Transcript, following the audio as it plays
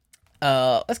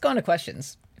Let's go on to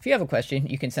questions. If you have a question,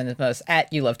 you can send it to us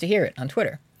at You Love to Hear It on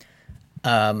Twitter.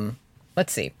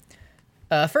 Let's see.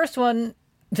 First one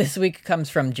this week comes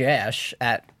from Jash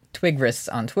at Twigris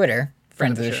on Twitter.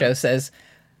 Friend of the show says,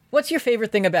 "What's your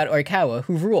favorite thing about Oikawa,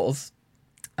 who rules?"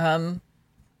 I mean,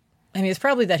 it's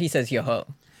probably that he says yo-ho.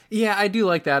 Yeah, I do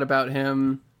like that about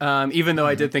him. Even though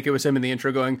I did think it was him in the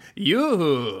intro going,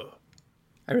 yoo-hoo.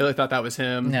 I really thought that was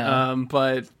him. No.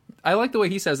 But I like the way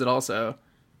he says it also.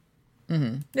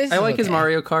 Mm-hmm. I like his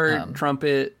Mario Kart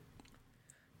trumpet.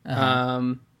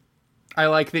 I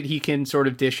like that he can sort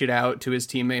of dish it out to his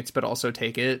teammates, but also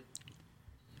take it.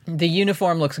 The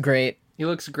uniform looks great. He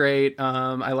looks great.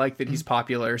 I like that he's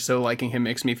popular, so liking him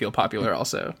makes me feel popular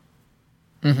also.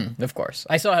 Mm-hmm, of course.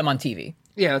 I saw him on TV.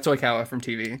 Yeah, that's Oikawa from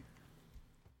TV.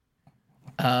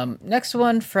 Next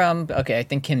one from... Okay, I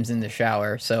think Kim's in the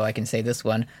shower, so I can say this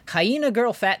one. Hyena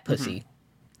Girl Fat Pussy.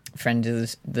 Friend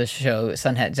of the show,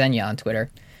 Sunhat Zenya on Twitter.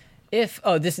 This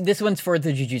one's for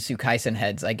the Jujutsu Kaisen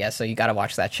heads, I guess, so you gotta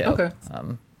watch that show. Okay.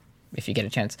 If you get a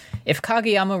chance. If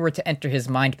Kageyama were to enter his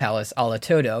mind palace a la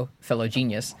Todo, fellow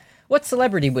genius, what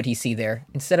celebrity would he see there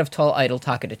instead of tall idol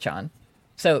Takeda-chan?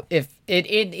 So if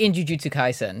in Jujutsu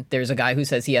Kaisen, there's a guy who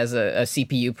says he has a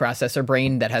CPU processor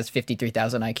brain that has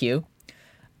 53,000 IQ.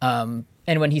 And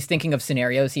when he's thinking of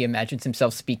scenarios, he imagines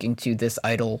himself speaking to this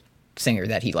idol singer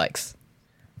that he likes.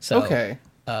 So, okay.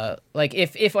 Like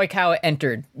if Oikawa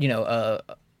entered,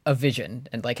 a vision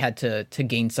and like had to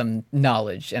gain some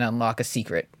knowledge and unlock a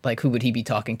secret, like who would he be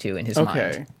talking to in his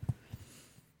mind?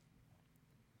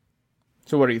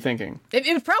 So what are you thinking? It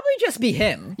would probably just be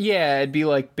him. Yeah, it'd be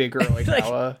like bigger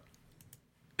Oikawa.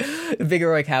 Bigger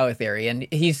Oikawa theory, and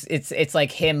it's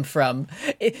like him from...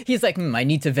 He's like, I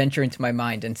need to venture into my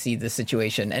mind and see this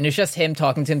situation. And it's just him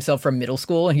talking to himself from middle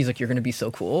school, and he's like, you're going to be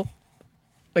so cool.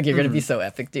 Like, you're going to be so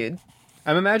epic, dude.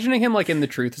 I'm imagining him like in the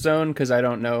Truth Zone, because I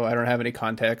don't have any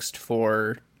context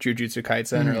for Jujutsu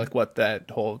Kaisen or like what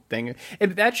that whole thing...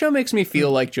 That show makes me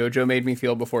feel like JoJo made me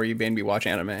feel before you made me watch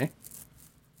anime.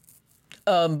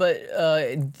 But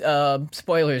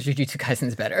spoilers, Jujutsu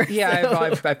Kaisen's better. Yeah,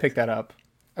 so. I picked that up.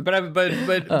 But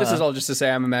this is all just to say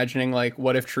I'm imagining like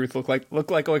what if Truth looked like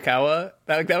Oikawa?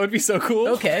 That would be so cool.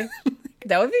 Okay.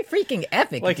 That would be freaking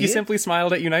epic. Like, dude. He simply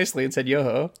smiled at you nicely and said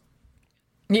yo-ho.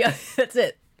 Yeah, that's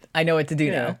it. I know what to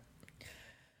do now.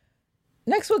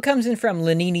 Next one comes in from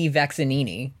Lenini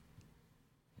Vaccinini.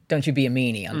 Don't you be a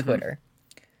meanie on Twitter.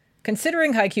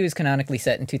 Considering Haikyuu is canonically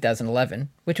set in 2011,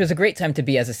 which was a great time to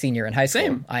be as a senior in high school,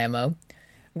 Same. IMO,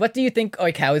 what do you think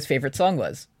Oikawa's favorite song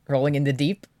was? Rolling in the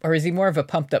Deep? Or is he more of a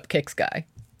pumped up kicks guy?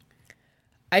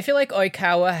 I feel like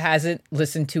Oikawa hasn't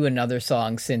listened to another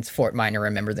song since Fort Minor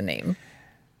Remember the Name.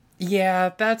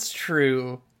 Yeah, that's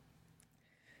true.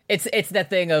 It's that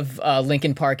thing of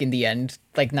Linkin Park in the end,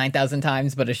 like 9,000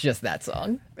 times, but it's just that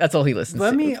song. That's all he listens to.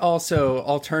 Let me also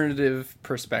alternative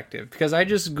perspective, because I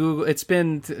just Google. It's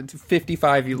been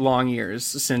 55 long years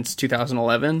since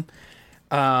 2011.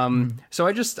 So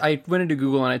I went into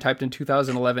Google and I typed in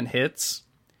 2011 hits.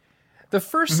 The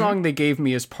first song they gave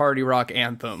me is Party Rock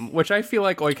Anthem, which I feel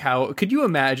like Oikawa... Could you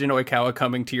imagine Oikawa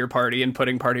coming to your party and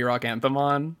putting Party Rock Anthem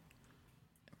on?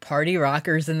 Party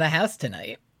rockers in the house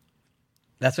tonight.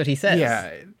 That's what he says.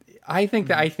 Yeah, I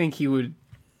think he would...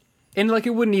 And, like,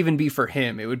 it wouldn't even be for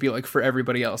him. It would be, like, for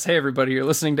everybody else. Hey, everybody, you're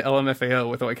listening to LMFAO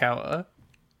with Oikawa.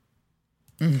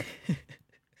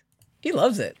 He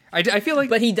loves it. I feel like...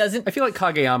 But he doesn't... I feel like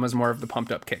Kageyama's more of the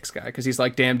pumped-up kicks guy, because he's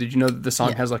like, damn, did you know that the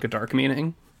song has, like, a dark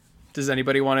meaning? Does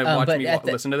anybody want to watch me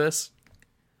listen to this?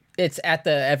 It's at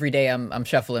the everyday I'm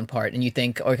shuffling part, and you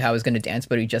think Oikawa's going to dance,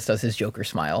 but he just does his Joker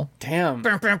smile. Damn.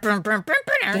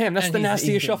 Damn, that's the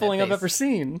nastiest shuffling I've ever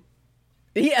seen.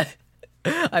 Yeah.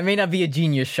 I may not be a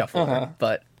genius shuffler,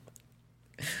 but...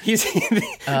 He's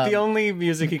the only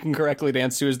music he can correctly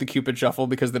dance to is the Cupid Shuffle,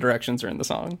 because the directions are in the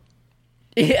song.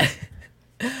 Yeah.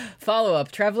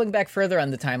 Follow-up, traveling back further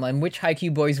on the timeline, which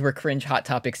Haikyuu boys were cringe Hot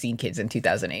Topic scene kids in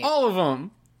 2008? All of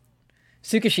them.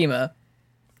 Tsukishima.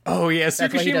 Oh yeah,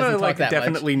 Tsukishima like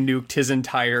definitely nuked his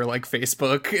entire like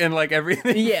Facebook and like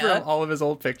everything from all of his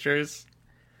old pictures.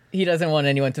 He doesn't want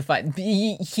anyone to find.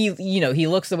 He he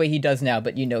looks the way he does now,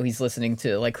 but he's listening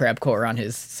to like crabcore on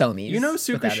his Somis.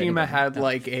 Tsukishima had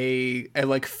like a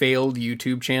like failed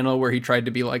YouTube channel where he tried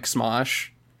to be like Smosh.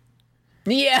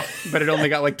 Yeah, but it only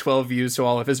got like 12 views, so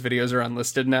all of his videos are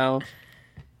unlisted now.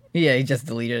 Yeah, he just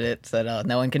deleted it, so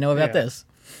no one can know about this.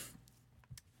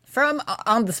 From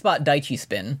On the Spot Daichi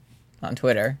Spin on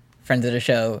Twitter, friends of the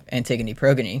show, Antigone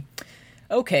Progony.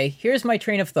 Okay, here's my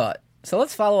train of thought. So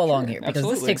let's follow along here, because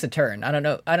this takes a turn. I don't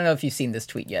know if you've seen this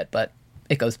tweet yet, but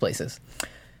it goes places.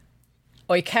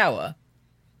 Oikawa,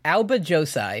 Aoba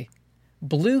Josai,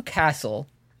 Blue Castle,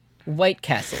 White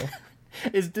Castle.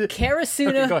 Karasuno,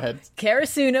 Okay, go ahead.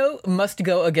 Karasuno must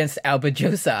go against Alba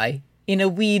Josai in a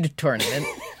weed tournament.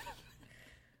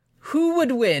 Who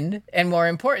would win? And more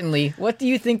importantly, what do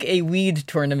you think a weed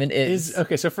tournament is?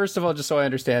 Okay, so first of all, just so I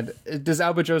understand, does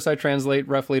Alba Josai translate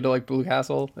roughly to like Blue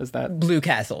Castle? Is that Blue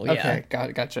Castle? Yeah.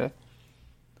 Okay? Gotcha.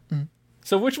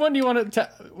 So which one do you want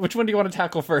to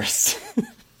tackle first?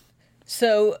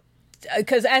 So,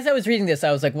 because as I was reading this,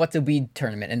 I was like, "What's a weed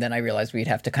tournament?" And then I realized we'd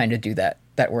have to kind of do that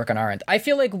work on our end. I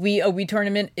feel like a weed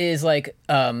tournament is like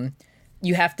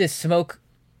you have to smoke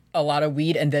a lot of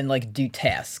weed and then like do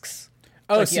tasks.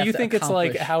 Oh, like so you think it's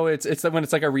like how it's when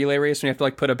it's like a relay race and you have to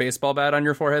like put a baseball bat on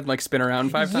your forehead and like spin around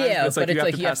 5 times? Yeah, it's like but you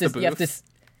have to pass the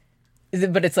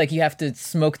booth. But it's like you have to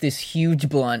smoke this huge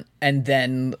blunt and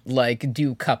then like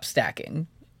do cup stacking,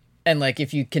 and like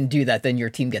if you can do that, then your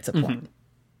team gets a point.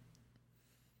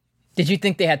 Did you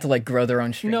think they had to like grow their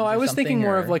own strains? No, I was thinking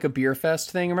more or... of like a beer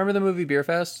fest thing. Remember the movie Beer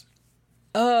Fest?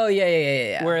 Oh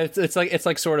yeah. Where it's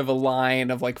like sort of a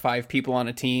line of like 5 people on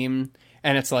a team,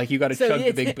 and it's like you got to chug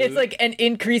the big booth. It's like an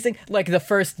increasing, like the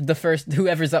first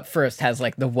whoever's up first has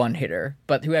like the one hitter,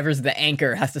 but whoever's the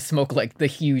anchor has to smoke like the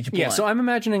huge blunt. Yeah, so I'm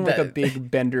imagining like a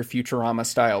big Bender Futurama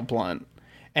style blunt,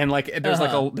 and like there's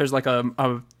like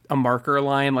a marker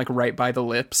line like right by the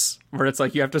lips where it's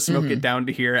like you have to smoke it down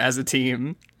to here as a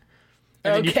team.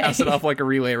 And then you pass it off like a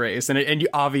relay race, and you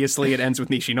obviously it ends with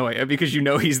Nishinoya because you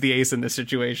know he's the ace in this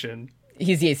situation.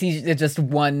 He's the ace. He's just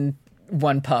one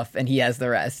puff, and he has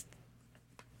the rest.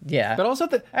 Yeah, but also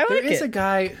there is a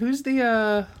guy who's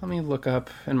the. Let me look up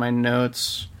in my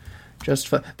notes.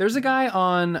 There's a guy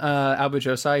on Alba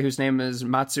Josai whose name is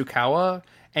Matsukawa,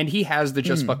 and he has the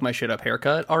just fuck my shit up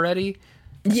haircut already.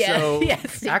 Yeah, so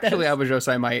yes, actually Alba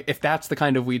Josai might, if that's the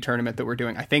kind of weed tournament that we're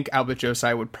doing, I think Alba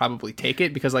Josai would probably take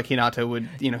it because like Hinata would,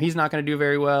 he's not going to do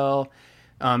very well.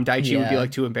 Daichi would be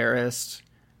like too embarrassed.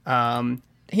 Hinata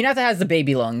has the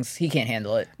baby lungs. He can't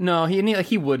handle it. No,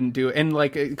 he wouldn't do it. And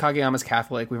like Kageyama's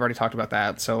Catholic, we've already talked about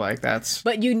that. So like that's.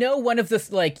 But one of the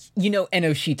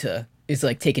Enoshita is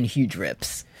like taking huge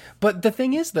rips. But the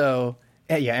thing is though,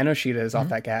 Enoshita is off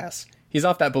that gas. He's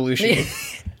off that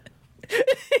Belushi.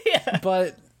 Yeah.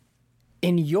 But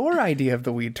in your idea of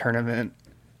the weed tournament,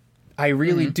 I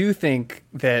really do think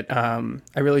that the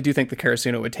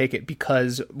Karasuno would take it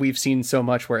because we've seen so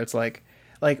much where it's like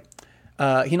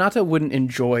Hinata wouldn't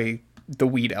enjoy the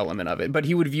weed element of it, but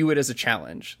he would view it as a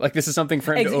challenge. Like this is something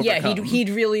for him to overcome.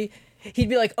 Yeah, he'd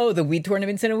be like, "Oh, the weed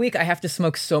tournament's in a week. I have to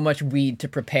smoke so much weed to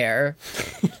prepare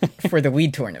for the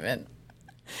weed tournament."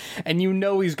 And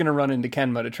he's going to run into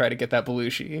Kenma to try to get that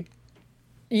Belushi.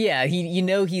 Yeah,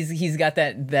 he's got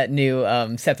that new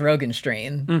Seth Rogen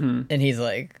strain, and he's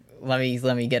like, let me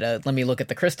look at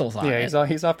the crystals on it. Yeah,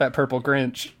 he's off that purple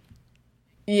Grinch.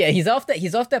 Yeah, he's off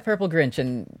that purple Grinch,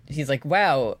 and he's like,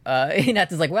 wow.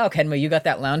 Hinata's like, wow, Kenma, you got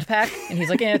that lounge pack, and he's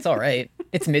like, yeah, it's all right.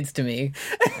 It's mids to me.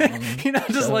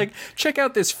 Hinata's like, check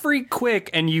out this freak quick,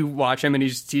 and you watch him, and he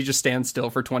just stands still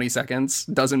for 20 seconds,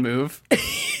 doesn't move.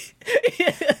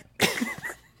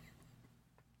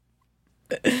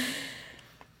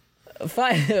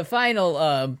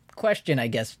 Final question, I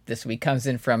guess, this week comes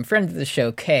in from friend of the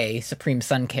show, Kay, Supreme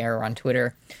Sun Care on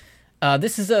Twitter.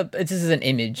 This is an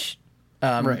image.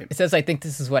 Right. It says, I think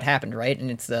this is what happened, right? And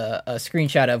it's a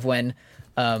screenshot of when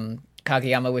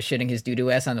Kageyama was shitting his doo-doo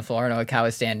ass on the floor and Oikawa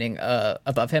is standing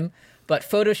above him. But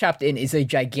photoshopped in is a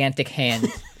gigantic hand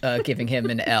giving him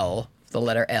an L, the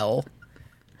letter L.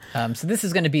 So this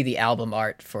is going to be the album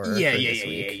art for this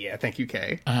week. Yeah. Thank you,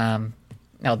 Kay.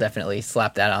 I'll definitely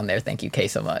slap that on there. Thank you, Kay,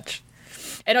 so much.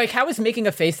 And Oikawa's making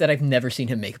a face that I've never seen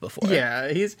him make before.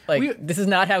 Yeah, he's like, this is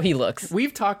not how he looks.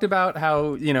 We've talked about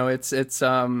how it's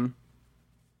I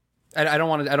don't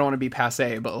want to be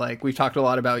passe, but like we've talked a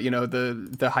lot about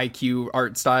the Haikyuu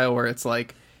art style where it's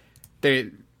like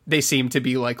they seem to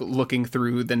be like looking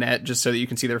through the net just so that you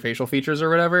can see their facial features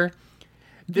or whatever.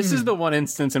 This is the one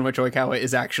instance in which Oikawa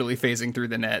is actually phasing through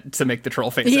the net to make the troll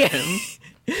face at him.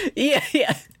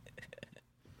 Yeah.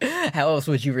 How else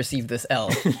would you receive this L?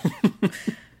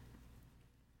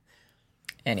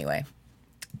 Anyway,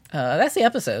 that's the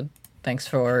episode. Thanks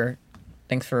for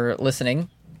listening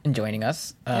and joining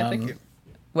us. Thank you.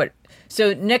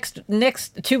 So next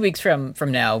 2 weeks from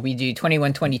now, we do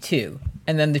 21-22,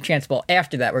 and then the chance ball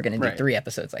after that, we're going to do 3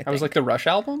 episodes. I think. I was like the Rush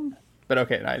album. But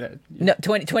okay, no,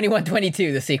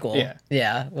 21-22, the sequel.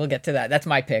 Yeah, we'll get to that. That's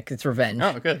my pick. It's Revenge.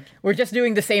 Oh, good. We're just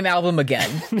doing the same album again.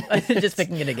 Just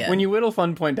picking it again. When you whittle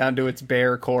Fun Point down to its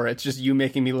bare core, it's just you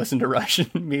making me listen to Rush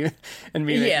and me making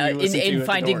me listen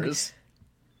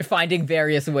to finding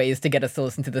various ways to get us to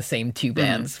listen to the same 2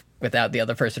 bands without the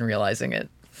other person realizing it.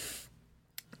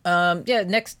 Yeah,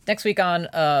 next week on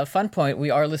Fun Point, we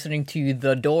are listening to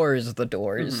The Doors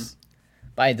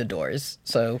by The Doors.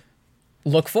 So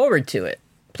look forward to it.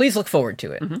 Please look forward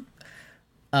to it.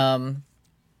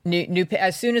 New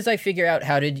as soon as I figure out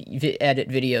how to edit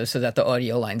videos so that the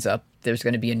audio lines up, there's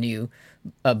going to be a new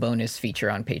bonus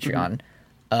feature on Patreon.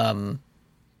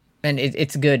 And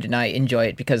it's good, and I enjoy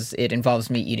it because it involves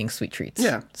me eating sweet treats.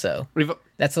 Yeah. So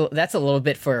that's a little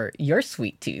bit for your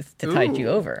sweet tooth to tide you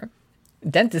over.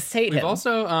 Dentists hate him. We've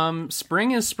also, spring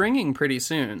is springing pretty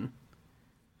soon.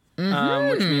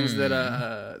 Which means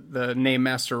that the name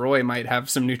Master Roy might have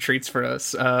some new treats for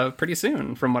us pretty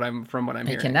soon, from what I'm hearing.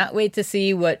 I cannot wait to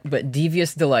see what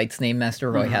devious delights name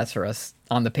Master Roy has for us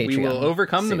on the Patreon. We will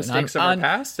overcome the mistakes of our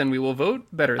past, and we will vote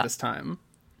better this time.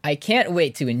 I can't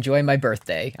wait to enjoy my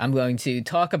birthday. I'm going to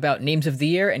talk about names of the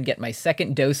year and get my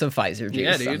second dose of Pfizer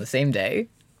juice on the same day.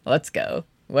 Let's go.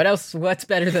 What else? What's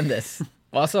better than this?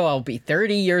 Also, I'll be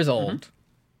 30 years old.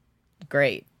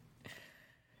 Great.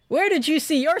 Where did you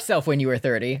see yourself when you were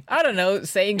 30? I don't know,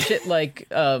 saying shit like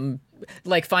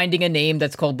finding a name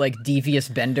that's called, like, Devious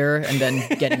Bender and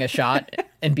then getting a shot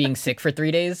and being sick for 3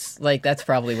 days. Like, that's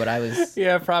probably what I was...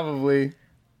 Yeah, probably.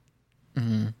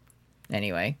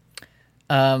 Anyway.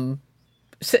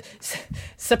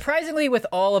 Surprisingly, with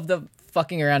all of the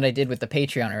fucking around I did with the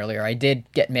Patreon earlier, I did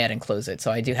get mad and close it,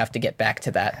 so I do have to get back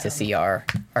to that to see our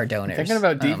donors. Thinking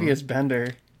about Devious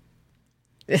Bender.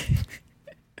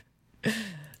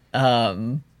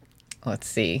 Let's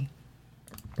see.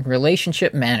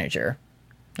 Relationship manager.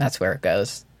 That's where it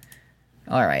goes.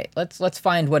 All right, let's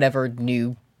find whatever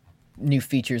new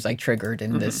features I triggered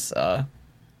in this.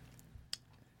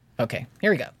 Okay,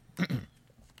 here we go.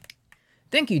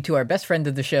 Thank you to our best friend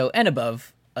of the show and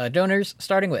above donors,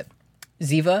 starting with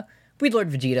Ziva, Weedlord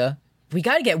Vegeta. We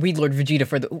gotta get Weedlord Vegeta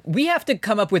for the... We have to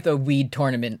come up with a weed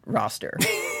tournament roster.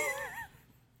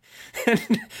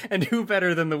 and who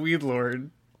better than the Weed Lord?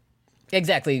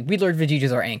 Exactly. Weedlord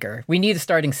Vegeta's our anchor. We need a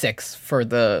starting 6 for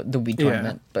the weed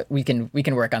tournament, but we can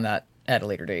work on that at a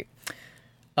later date.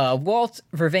 Walt,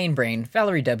 Vervain Brain,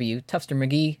 Valerie W, Tufster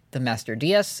McGee, The Master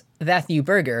DS, Matthew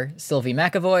Berger, Sylvie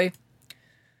McAvoy.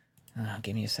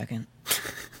 Give me a second.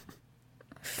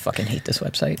 Fucking hate this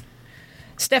website.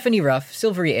 Stephanie Ruff,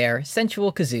 Silvery Air,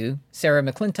 Sensual Kazoo, Sarah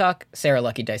McClintock, Sarah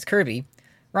Lucky Dice Kirby,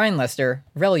 Ryan Lester,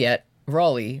 Reliette,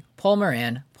 Raleigh, Paul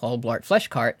Moran, Paul Blart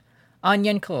Fleshcart,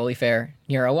 Anyan Kalolifair,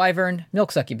 Nero Wyvern,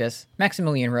 Milk Succubus,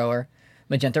 Maximilian Rower,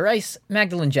 Magenta Rice,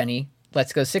 Magdalene Jenny,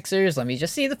 Let's Go Sixers, let me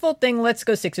just see the full thing, Let's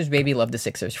Go Sixers, baby, love the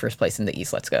Sixers, first place in the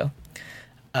East, let's go.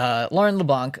 Lauren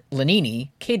LeBlanc, Lanini,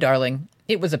 Kay Darling,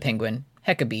 It Was a Penguin,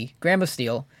 Heckabee, Graham of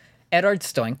Steel, Edard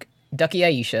Stoink, Ducky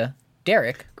Aisha,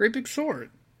 Derek, Great Big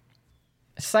Sword,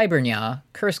 Cybernya,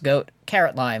 Curse Goat,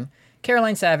 Carrot Lime,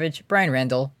 Caroline Savage, Brian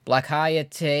Randall, Black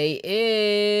Hayate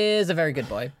is a very good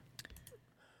boy,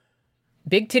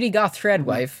 Big Titty Goth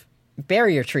Threadwife,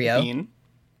 Barrier Trio, Bean,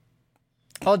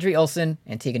 Audrey Olson,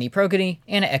 Antigone Progony,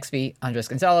 Anna Exby, Andres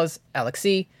Gonzalez, Alex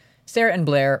C., Sarah and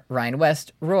Blair, Ryan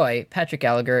West, Roy, Patrick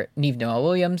Gallagher, Neve Noel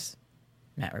Williams,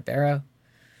 Matt Ribeiro.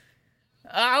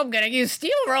 I'm gonna use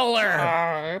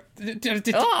Steelroller! I'm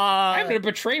gonna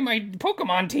betray my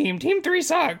Pokemon team. Team 3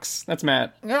 sucks. That's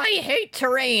Matt. I hate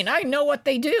terrain. I know what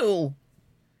they do.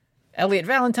 Elliot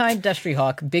Valentine, Dustry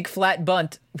Hawk, Big Flat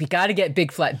Bunt. We gotta get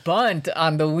Big Flat Bunt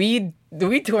on the weed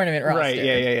tournament roster. Right,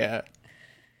 yeah.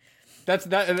 That's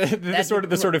the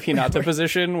sort of Hinata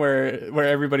position where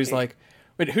everybody's like,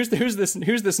 wait, who's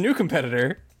this new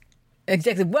competitor?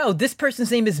 Exactly. Whoa, this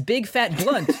person's name is Big Fat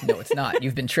Blunt. No, it's not.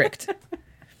 You've been tricked.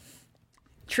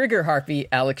 Trigger Harpy,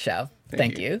 Alex Shaw.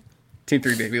 Thank you. Team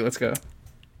 3, baby, let's go.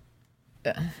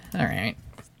 All right.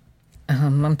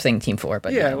 I'm saying Team 4,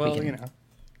 but yeah, well,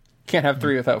 can't have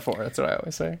 3 without 4. That's what I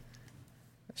always say.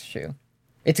 That's true.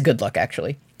 It's good luck,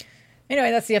 actually.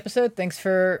 Anyway, that's the episode. Thanks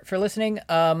for listening.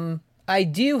 I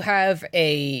do have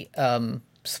a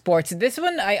sports. This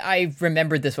one, I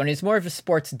remembered this one. It's more of a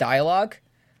sports dialogue.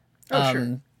 Oh,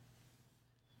 sure.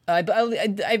 I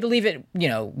believe it,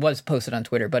 was posted on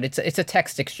Twitter, but it's a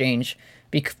text exchange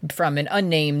from an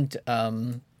unnamed,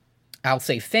 I'll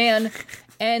say fan,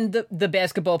 and the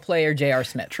basketball player J.R.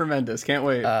 Smith. Tremendous. Can't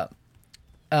wait.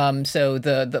 So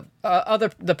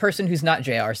the person who's not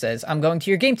JR says, I'm going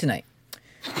to your game tonight.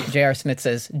 J.R. Smith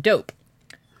says, dope.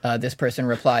 This person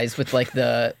replies with like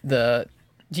the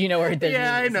do you know where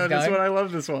yeah, I know this one. I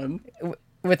love this one.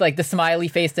 With like the smiley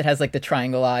face that has like the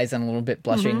triangle eyes and a little bit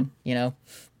blushing,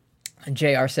 And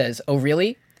JR says, oh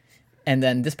really? And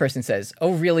then this person says,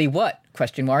 oh really what? ?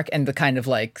 And the kind of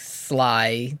like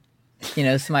sly,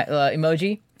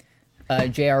 emoji.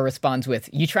 JR responds with,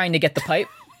 you trying to get the pipe?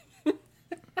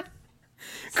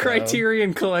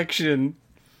 Criterion Collection.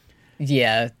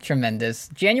 Yeah, tremendous.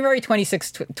 January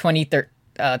 26,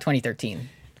 2013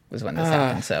 was when this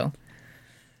happened, so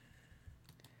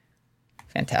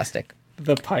fantastic.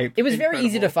 The Pipe. It was very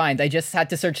easy to find. I just had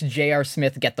to search J.R.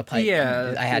 Smith, Get the Pipe.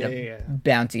 Yeah. I had a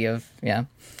bounty of,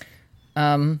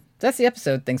 that's the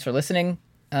episode. Thanks for listening.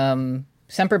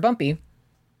 Semper Bumpy.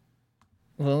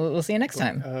 We'll see you next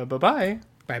time. Bye-bye.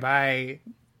 Bye-bye.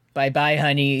 Bye-bye,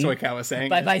 honey. That's what Kat was saying.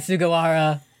 Bye-bye,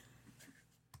 Sugawara.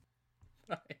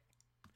 Bye.